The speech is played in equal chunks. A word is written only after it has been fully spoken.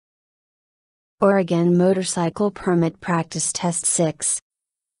Oregon Motorcycle Permit Practice Test 6.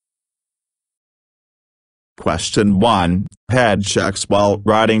 Question 1. Head checks while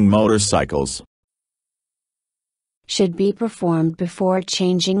riding motorcycles. Should be performed before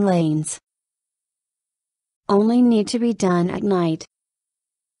changing lanes. Only need to be done at night.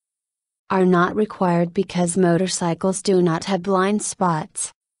 Are not required because motorcycles do not have blind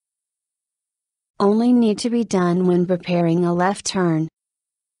spots. Only need to be done when preparing a left turn.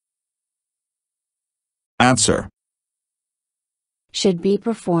 Answer. Should be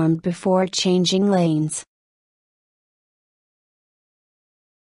performed before changing lanes.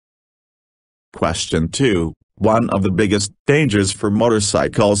 Question 2. One of the biggest dangers for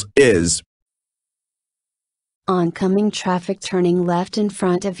motorcycles is oncoming traffic turning left in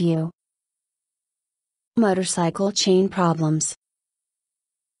front of you. Motorcycle chain problems.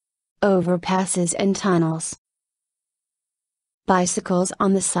 Overpasses and tunnels. Bicycles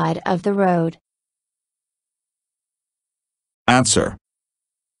on the side of the road. Answer.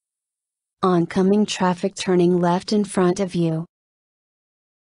 Oncoming traffic turning left in front of you.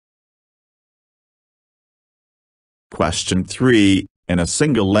 Question 3. In a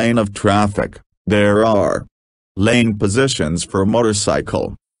single lane of traffic, there are lane positions for a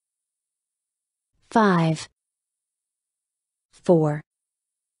motorcycle. 5, 4,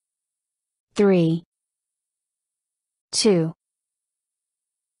 3, 2.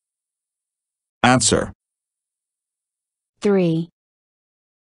 Answer. 3.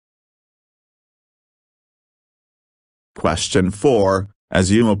 Question 4.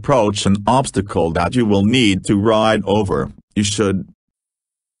 As you approach an obstacle that you will need to ride over, you should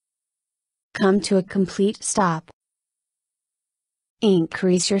come to a complete stop.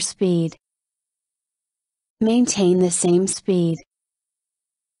 Increase your speed. Maintain the same speed.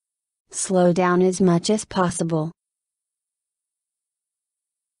 Slow down as much as possible.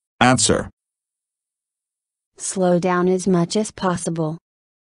 Answer. Slow down as much as possible.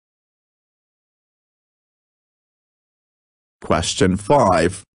 Question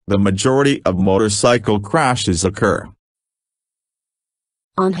 5. The majority of motorcycle crashes occur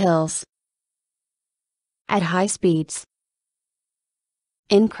on hills, at high speeds,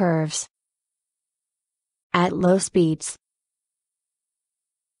 in curves, at low speeds.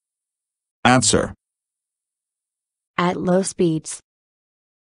 Answer. At low speeds.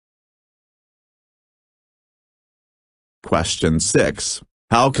 Question 6.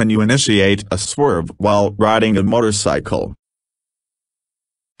 How can you initiate a swerve while riding a motorcycle?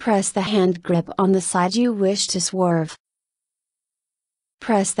 Press the hand grip on the side you wish to swerve.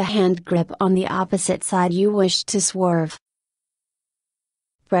 Press the hand grip on the opposite side you wish to swerve.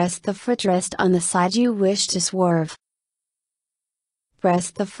 Press the footrest on the side you wish to swerve.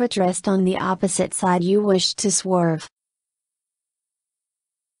 Press the footrest on the opposite side you wish to swerve.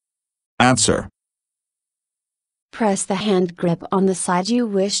 Answer. Press the hand grip on the side you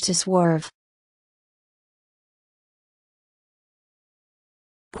wish to swerve.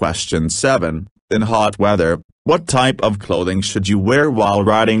 Question 7. In hot weather, what type of clothing should you wear while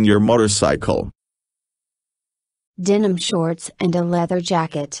riding your motorcycle? Denim shorts and a leather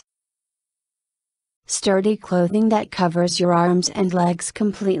jacket. Sturdy clothing that covers your arms and legs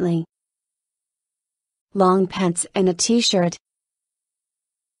completely. Long pants and a t-shirt.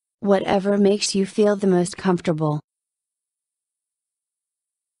 Whatever makes you feel the most comfortable.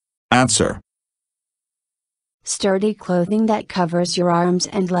 Answer. Sturdy clothing that covers your arms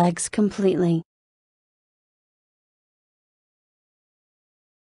and legs completely.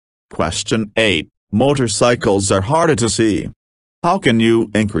 Question 8. Motorcycles are harder to see. How can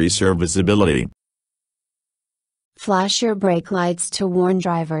you increase your visibility? Flash your brake lights to warn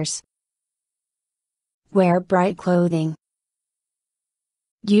drivers. Wear bright clothing.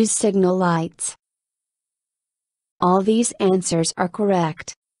 Use signal lights. All these answers are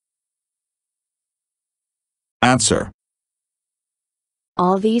correct. Answer.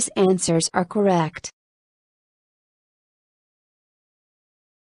 All these answers are correct.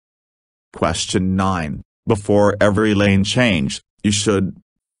 Question 9. Before every lane change, you should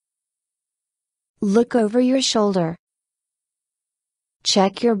look over your shoulder.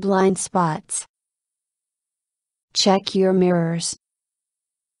 Check your blind spots. Check your mirrors.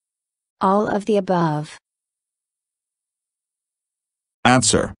 All of the above.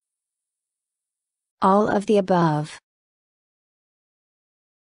 Answer. All of the above.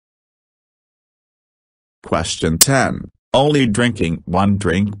 Question 10. Only drinking 1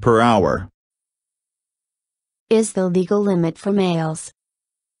 drink per hour is the legal limit for males.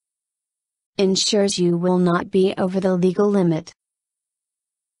 Ensures you will not be over the legal limit.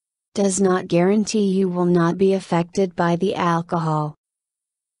 Does not guarantee you will not be affected by the alcohol.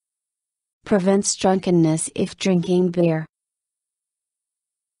 Prevents drunkenness if drinking beer.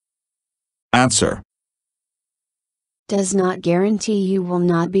 Answer. Does not guarantee you will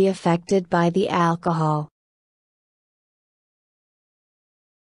not be affected by the alcohol.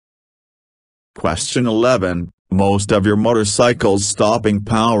 Question 11. Most of your motorcycle's stopping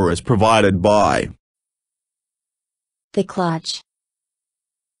power is provided by The clutch,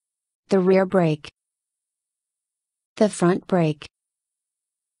 the rear brake, the front brake.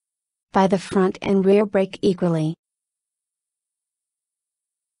 By the front and rear brake equally.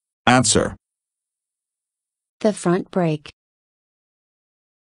 Answer. The front brake.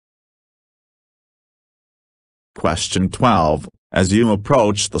 Question 12. As you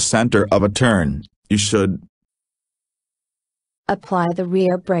approach the center of a turn, you should Apply the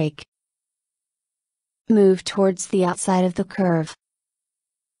rear brake. Move towards the outside of the curve.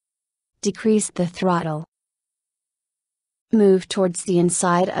 Decrease the throttle. Move towards the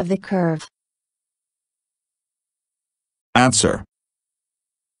inside of the curve. Answer.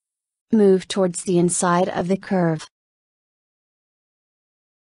 Move towards the inside of the curve.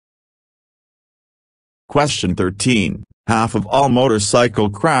 Question 13. Half of all motorcycle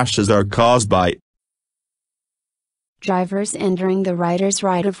crashes are caused by Drivers entering the rider's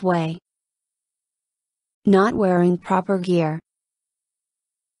right-of-way. Not wearing proper gear.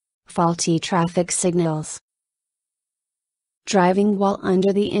 Faulty traffic signals. Driving while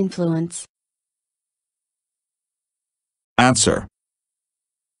under the influence. Answer.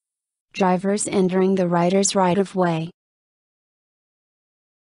 Drivers entering the rider's right-of-way.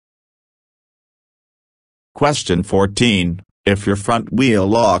 Question 14. If your front wheel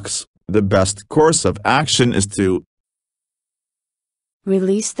locks, the best course of action is to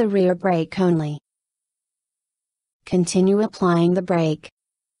Release the rear brake only. Continue applying the brake.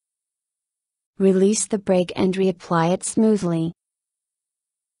 Release the brake and reapply it smoothly.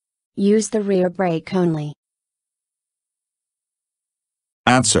 Use the rear brake only.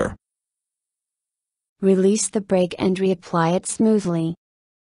 Answer. Release the brake and reapply it smoothly.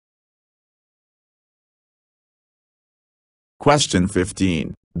 Question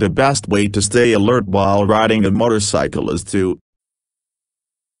 15. The best way to stay alert while riding a motorcycle is to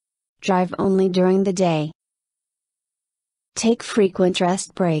Drive only during the day. Take frequent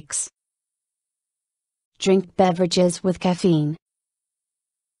rest breaks. Drink beverages with caffeine.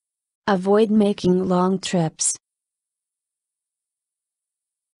 Avoid making long trips.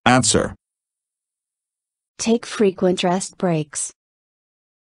 Answer. Take frequent rest breaks.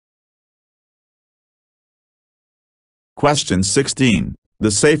 Question 16.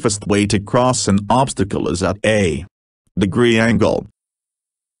 The safest way to cross an obstacle is at a degree angle.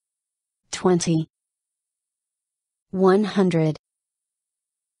 20. 100.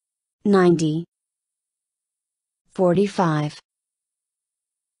 90. 45.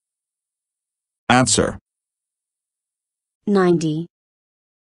 Answer. 90.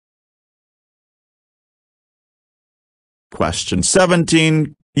 Question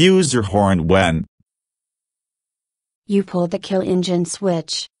 17. Use your horn when You pull the kill engine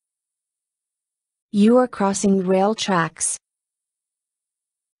switch. You are crossing rail tracks.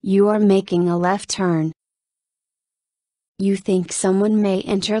 You are making a left turn. You think someone may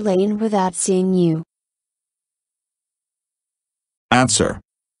enter lane without seeing you. Answer.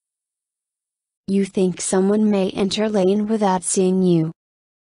 You think someone may enter lane without seeing you.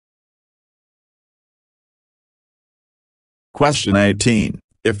 Question 18.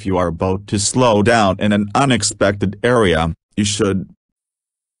 If you are about to slow down in an unexpected area, you should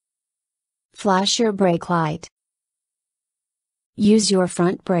Flash your brake light. Use your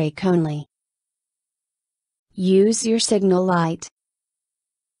front brake only. Use your signal light.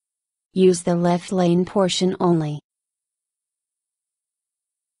 Use the left lane portion only.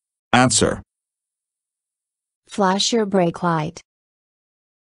 Answer. Flash your brake light.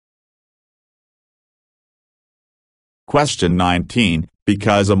 Question 19.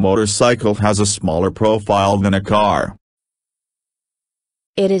 Because a motorcycle has a smaller profile than a car,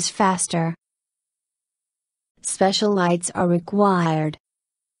 It is faster. Special lights are required.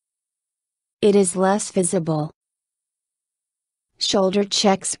 It is less visible. Shoulder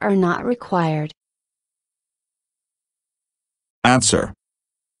checks are not required. Answer.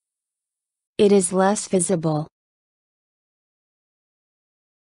 It is less visible.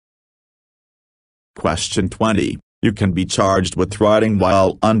 Question 20. You can be charged with riding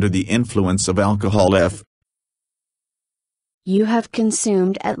while under the influence of alcohol if You have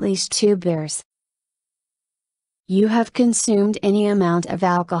consumed at least 2 beers. You have consumed any amount of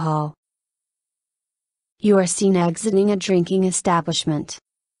alcohol. You are seen exiting a drinking establishment.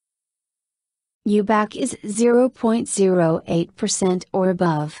 UBAC is 0.08% or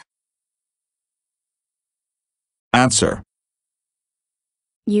above. Answer.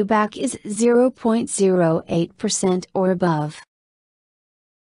 U-back is 0.08% or above.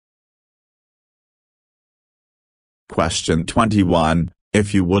 Question 21.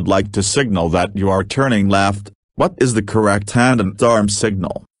 If you would like to signal that you are turning left, what is the correct hand and arm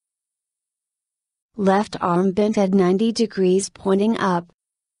signal? Left arm bent at 90 degrees pointing up.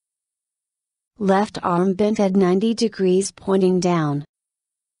 Left arm bent at 90 degrees pointing down.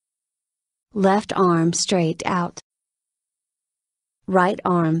 Left arm straight out. Right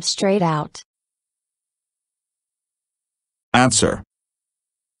arm straight out. Answer.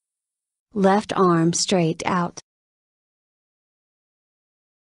 Left arm straight out.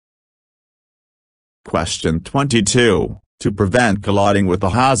 Question 22. To prevent colliding with a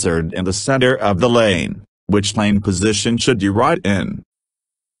hazard in the center of the lane, which lane position should you ride in?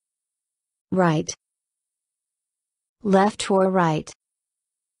 Right. Left or right?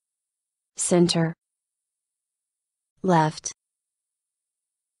 Center. Left.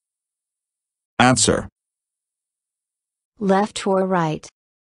 Answer. Left or right?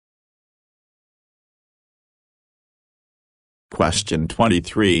 Question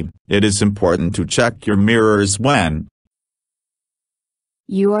 23. It is important to check your mirrors when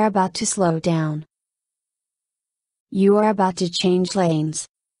you are about to slow down. You are about to change lanes.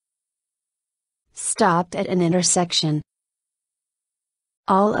 Stopped at an intersection.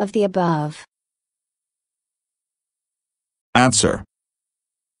 All of the above. Answer.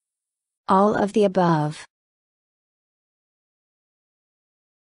 All of the above.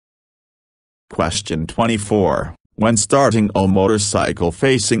 Question 24. When starting a motorcycle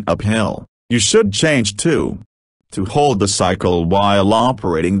facing uphill, you should change to hold the cycle while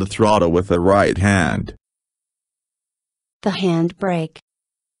operating the throttle with the right hand. The hand brake.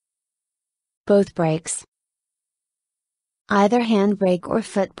 Both brakes. Either hand brake or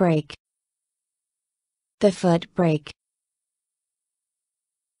foot brake. The foot brake.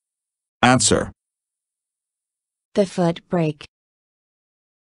 Answer. The foot brake.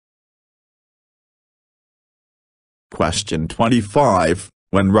 Question 25.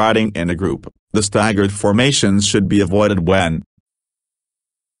 When riding in a group, the staggered formations should be avoided when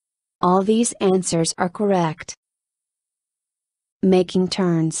all these answers are correct. Making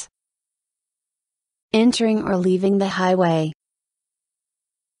turns. Entering or leaving the highway.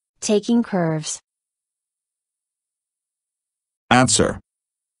 Taking curves. Answer.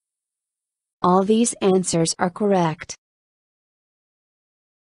 All these answers are correct.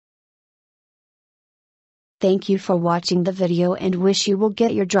 Thank you for watching the video and wish you will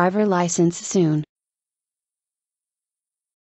get your driver license soon.